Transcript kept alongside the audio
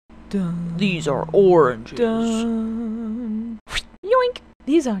Dun. These are oranges. Dun. Yoink!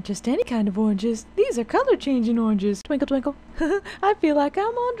 These aren't just any kind of oranges. These are color-changing oranges. Twinkle, twinkle. I feel like I'm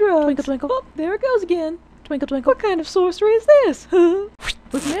on drugs. Twinkle, twinkle. Oh, there it goes again. Twinkle, twinkle. What kind of sorcery is this?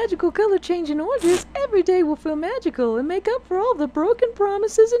 With magical color-changing oranges, every day will feel magical and make up for all the broken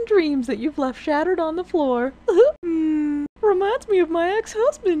promises and dreams that you've left shattered on the floor. Reminds me of my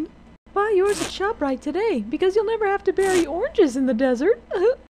ex-husband. Buy yours at ShopRite today, because you'll never have to bury oranges in the desert.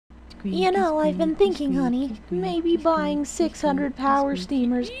 You know, I've been thinking, honey, maybe buying 600 power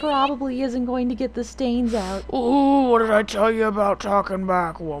steamers probably isn't going to get the stains out. Ooh, what did I tell you about talking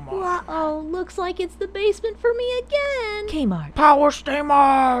back, woman? Uh-oh, looks like it's the basement for me again. Kmart. Power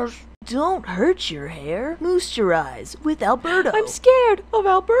steamers! Don't hurt your hair. Moisturize with Alberto. I'm scared of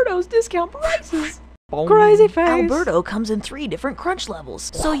Alberto's discount prices. Crazy face. Alberto comes in 3 different crunch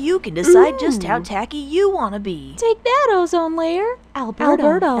levels, so you can decide just how tacky you want to be. Take that, ozone layer.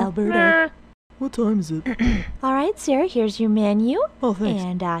 Alberto. What time is it? All right, Sarah, here's your menu. Oh, thanks.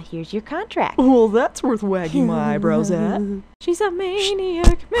 And here's your contract. Well, that's worth wagging my eyebrows at. She's a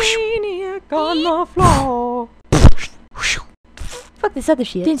maniac on the floor. Fuck this other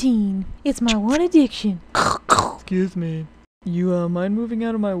shit. Tintin, it's my one addiction. Excuse me. You mind moving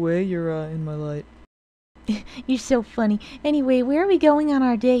out of my way? You're in my light. You're so funny. Anyway, where are we going on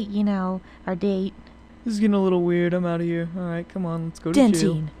our date, our date? This is getting a little weird. I'm out of here. Alright, come on, let's go to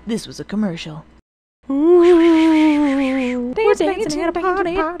jail. This was a commercial. Ooh. We're dancing at a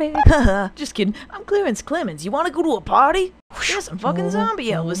party. Just kidding. I'm Clarence Clemens. You want to go to a party? There's some fucking zombie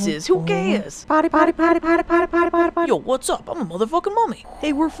Elvises. Who cares? Party. Yo, what's up? I'm a motherfucking mummy.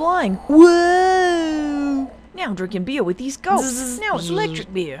 Hey, we're flying. Whoa! Now I'm drinking beer with these ghosts. Now it's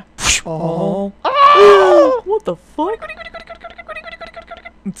electric beer. Oh. What the fuck?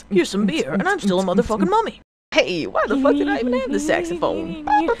 Here's some beer, and I'm still a motherfucking mummy. Hey, why the fuck did I even have the saxophone?